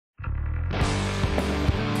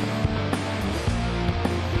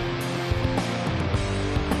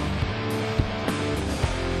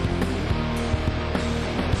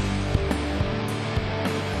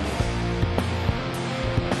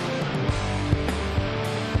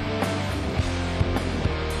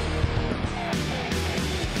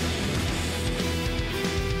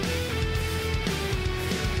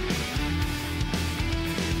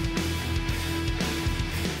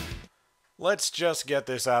Let's just get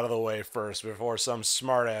this out of the way first before some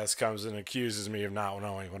smartass comes and accuses me of not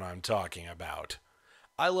knowing what I'm talking about.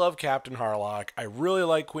 I love Captain Harlock, I really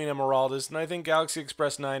like Queen Emeraldus, and I think Galaxy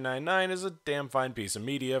Express 999 is a damn fine piece of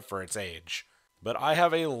media for its age. But I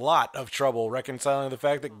have a lot of trouble reconciling the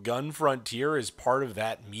fact that Gun Frontier is part of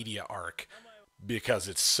that media arc, because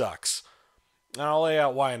it sucks. And I'll lay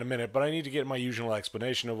out why in a minute, but I need to get my usual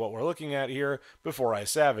explanation of what we're looking at here before I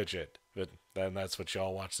savage it. But then that's what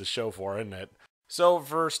y'all watch the show for, isn't it? So,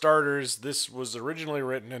 for starters, this was originally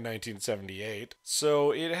written in 1978,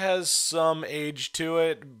 so it has some age to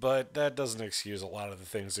it, but that doesn't excuse a lot of the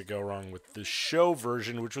things that go wrong with the show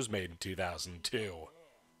version, which was made in 2002.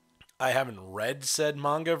 I haven't read said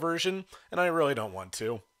manga version, and I really don't want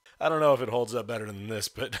to. I don't know if it holds up better than this,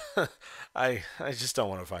 but I just don't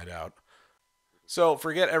want to find out. So,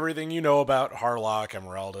 forget everything you know about Harlock,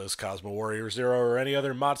 Emeraldus, Cosmo Warrior Zero, or any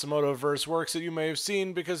other Matsumoto-verse works that you may have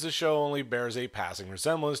seen because the show only bears a passing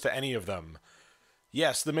resemblance to any of them.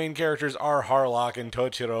 Yes, the main characters are Harlock and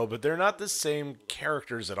Tochiro, but they're not the same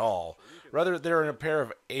characters at all. Rather, they're a pair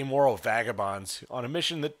of amoral vagabonds on a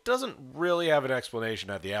mission that doesn't really have an explanation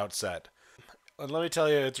at the outset. And let me tell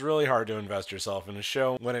you, it's really hard to invest yourself in a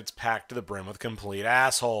show when it's packed to the brim with complete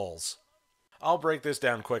assholes. I'll break this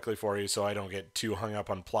down quickly for you so I don't get too hung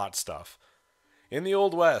up on plot stuff. In the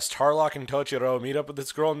Old West, Harlock and Tochiro meet up with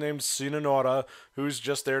this girl named Sinonora, who's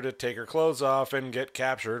just there to take her clothes off and get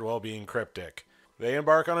captured while being cryptic. They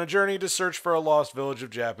embark on a journey to search for a lost village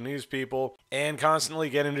of Japanese people, and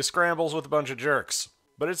constantly get into scrambles with a bunch of jerks.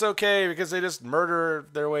 But it's okay, because they just murder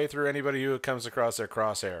their way through anybody who comes across their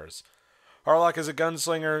crosshairs. Harlock is a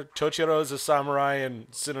gunslinger, Tochiro is a samurai, and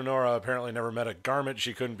Sinonora apparently never met a garment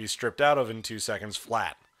she couldn't be stripped out of in 2 seconds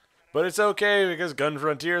flat. But it's okay, because Gun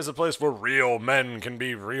Frontier is a place where real men can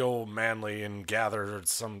be real manly and gather or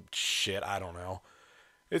some shit, I don't know.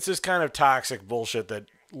 It's this kind of toxic bullshit that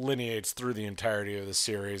lineates through the entirety of the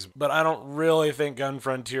series, but I don't really think Gun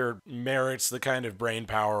Frontier merits the kind of brain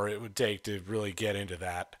power it would take to really get into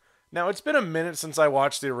that. Now, it's been a minute since I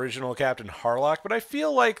watched the original Captain Harlock, but I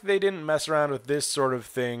feel like they didn't mess around with this sort of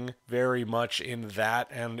thing very much in that,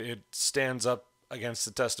 and it stands up against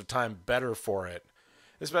the test of time better for it.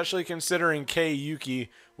 Especially considering Kei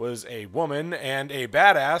Yuki was a woman and a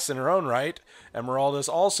badass in her own right. Emeraldus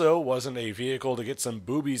also wasn't a vehicle to get some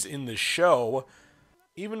boobies in the show.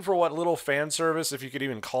 Even for what little fan service, if you could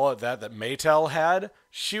even call it that Maytel had,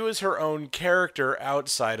 she was her own character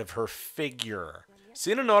outside of her figure.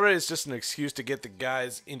 Sinonora is just an excuse to get the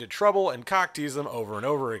guys into trouble and cock tease them over and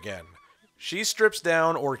over again. She strips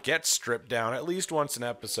down or gets stripped down at least once an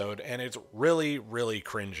episode, and it's really, really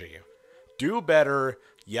cringy. Do better,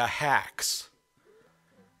 ya hacks.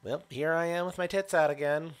 Well, here I am with my tits out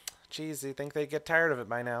again. Jeez, you'd think they'd get tired of it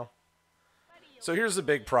by now. So here's the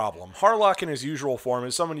big problem. Harlock in his usual form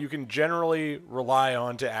is someone you can generally rely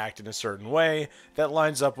on to act in a certain way that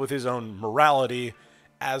lines up with his own morality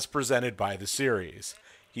as presented by the series.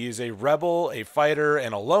 He is a rebel, a fighter,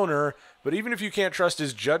 and a loner, but even if you can't trust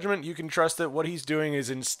his judgment, you can trust that what he's doing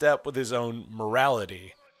is in step with his own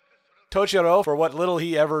morality. Tochiro, for what little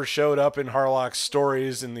he ever showed up in Harlock's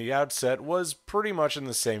stories in the outset, was pretty much in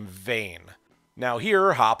the same vein. Now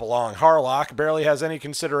here, Hop-Along Harlock barely has any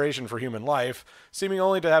consideration for human life, seeming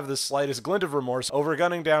only to have the slightest glint of remorse over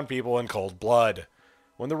gunning down people in cold blood.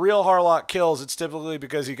 When the real Harlock kills, it's typically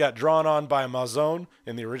because he got drawn on by a Mazone,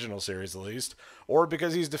 in the original series at least, or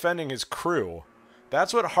because he's defending his crew.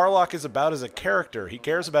 That's what Harlock is about as a character. He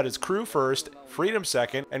cares about his crew first, freedom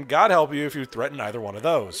second, and God help you if you threaten either one of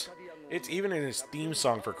those. It's even in his theme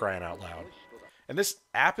song, for crying out loud. And this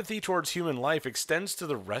apathy towards human life extends to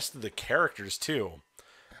the rest of the characters too.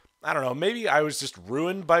 I don't know, maybe I was just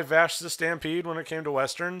ruined by Vash the Stampede when it came to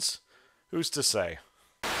Westerns? Who's to say?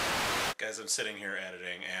 Guys, I'm sitting here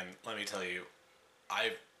editing, and let me tell you,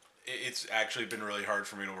 it's actually been really hard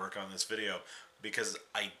for me to work on this video because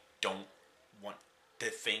I don't want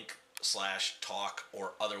to think / talk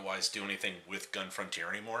or otherwise do anything with Gun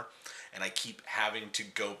Frontier anymore, and I keep having to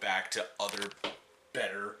go back to other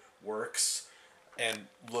better works and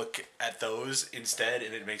look at those instead,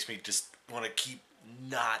 and it makes me just want to keep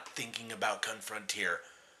not thinking about Gun Frontier.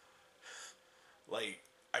 Like,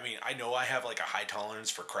 I mean, I know I have like a high tolerance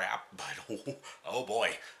for crap, but oh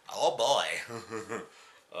boy,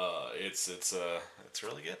 it's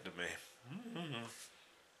really getting to me.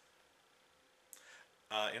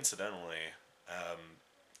 Incidentally,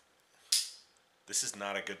 this is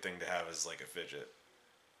not a good thing to have as like a fidget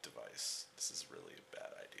device. This is really a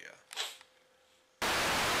bad idea.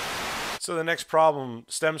 So the next problem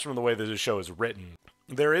stems from the way that the show is written.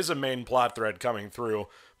 There is a main plot thread coming through,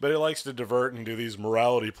 but it likes to divert and do these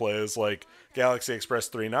morality plays like Galaxy Express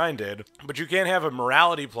 39 did. But you can't have a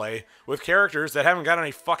morality play with characters that haven't got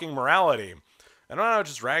any fucking morality. And I'm not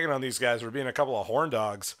just ragging on these guys for being a couple of horn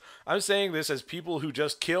dogs. I'm saying this as people who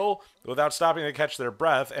just kill without stopping to catch their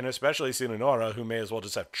breath, and especially Sinanora, who may as well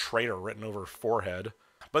just have traitor written over her forehead.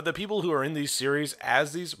 But the people who are in these series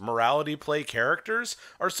as these morality play characters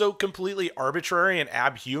are so completely arbitrary and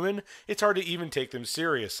abhuman, it's hard to even take them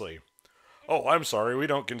seriously. "Oh, I'm sorry, we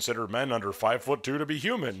don't consider men under 5'2" to be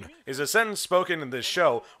human," is a sentence spoken in this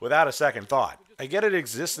show without a second thought. I get it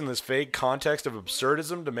exists in this vague context of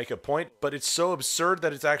absurdism to make a point, but it's so absurd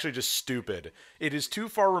that it's actually just stupid. It is too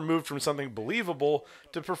far removed from something believable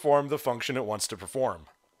to perform the function it wants to perform.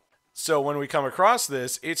 So when we come across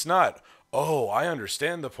this, it's not, "Oh, I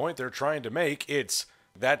understand the point they're trying to make." It's,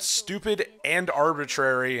 "That's stupid and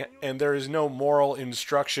arbitrary, and there is no moral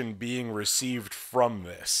instruction being received from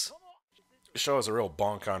this." The show is a real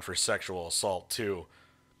bonk on for sexual assault, too.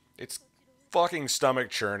 It's fucking stomach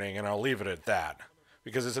churning, and I'll leave it at that.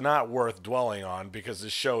 Because it's not worth dwelling on, because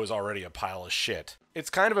this show is already a pile of shit. It's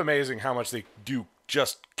kind of amazing how much they do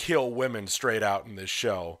just kill women straight out in this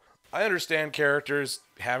show. I understand characters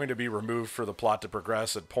having to be removed for the plot to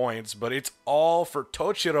progress at points, but it's all for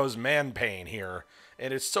Tochiro's man pain here,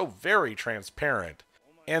 and it's so very transparent.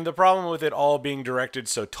 And the problem with it all being directed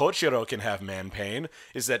so Tochiro can have man pain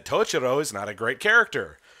is that Tochiro is not a great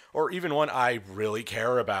character, or even one I really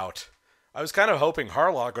care about. I was kind of hoping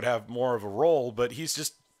Harlock would have more of a role, but he's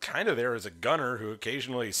just kind of there as a gunner who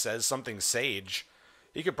occasionally says something sage.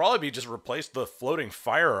 He could probably be just replaced with a floating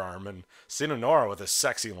firearm and Sinanora with a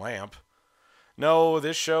sexy lamp. No,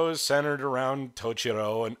 this show is centered around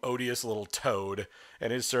Tochiro, an odious little toad,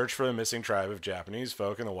 and his search for the missing tribe of Japanese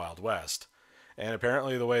folk in the Wild West. And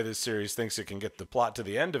apparently the way this series thinks it can get the plot to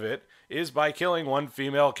the end of it is by killing one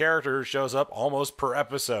female character who shows up almost per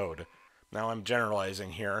episode. Now I'm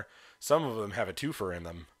generalizing here. Some of them have a twofer in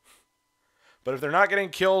them. But if they're not getting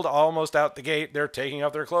killed almost out the gate, they're taking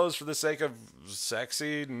off their clothes for the sake of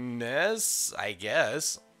sexiness, I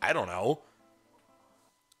guess. I don't know.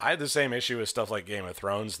 I had the same issue with stuff like Game of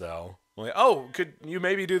Thrones, though. Like, "Oh, could you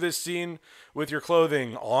maybe do this scene with your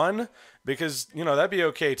clothing on? Because, that'd be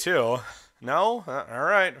okay, too." No?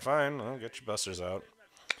 Alright, fine. I'll get your busters out.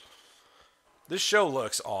 This show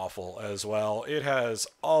looks awful as well. It has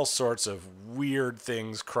all sorts of weird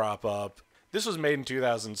things crop up. This was made in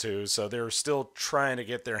 2002, so they were still trying to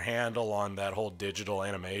get their handle on that whole digital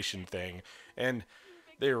animation thing, and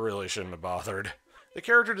they really shouldn't have bothered. The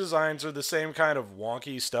character designs are the same kind of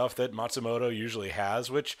wonky stuff that Matsumoto usually has,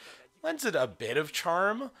 which lends it a bit of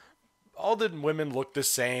charm. All the women look the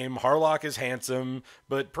same, Harlock is handsome,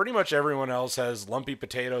 but pretty much everyone else has lumpy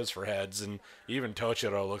potatoes for heads, and even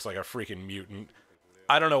Tochiro looks like a freaking mutant.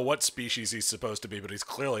 I don't know what species he's supposed to be, but he's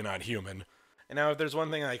clearly not human. And now if there's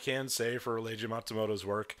one thing I can say for Leiji Matsumoto's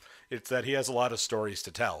work, it's that he has a lot of stories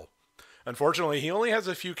to tell. Unfortunately, he only has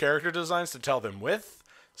a few character designs to tell them with,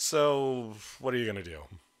 so what are you going to do?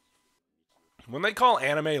 When they call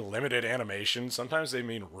anime limited animation, sometimes they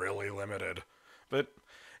mean really limited. But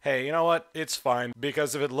hey, you know what? It's fine,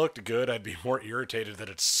 because if it looked good, I'd be more irritated that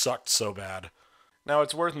it sucked so bad. Now,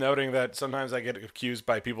 it's worth noting that sometimes I get accused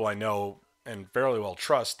by people I know and fairly well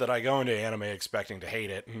trust that I go into anime expecting to hate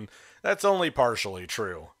it, and that's only partially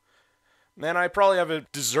true. And I probably have a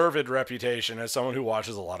deserved reputation as someone who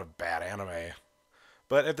watches a lot of bad anime.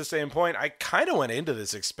 But at the same point, I kind of went into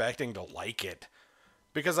this expecting to like it,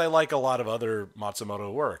 because I like a lot of other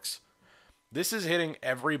Matsumoto works. This is hitting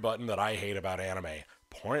every button that I hate about anime.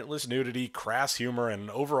 Pointless nudity, crass humor, and an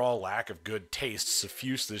overall lack of good taste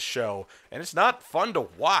suffuse this show, and it's not fun to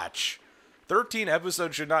watch. 13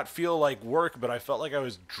 episodes should not feel like work, but I felt like I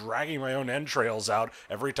was dragging my own entrails out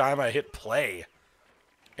every time I hit play.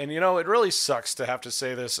 And it really sucks to have to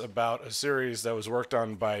say this about a series that was worked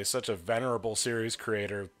on by such a venerable series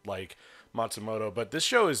creator like Matsumoto, but this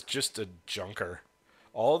show is just a junker.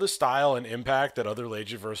 All the style and impact that other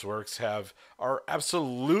Leijiverse works have are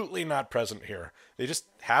absolutely not present here. They just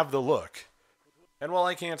have the look. And while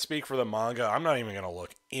I can't speak for the manga, I'm not even going to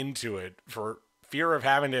look into it for fear of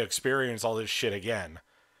having to experience all this shit again.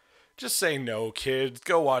 Just say no, kids.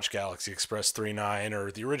 Go watch Galaxy Express 39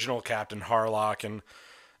 or the original Captain Harlock and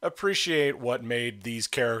appreciate what made these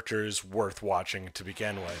characters worth watching to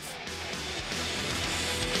begin with.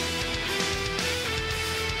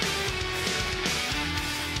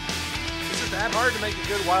 Is it that hard to make a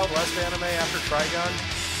good Wild West anime after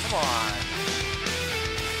Trigun? Come on.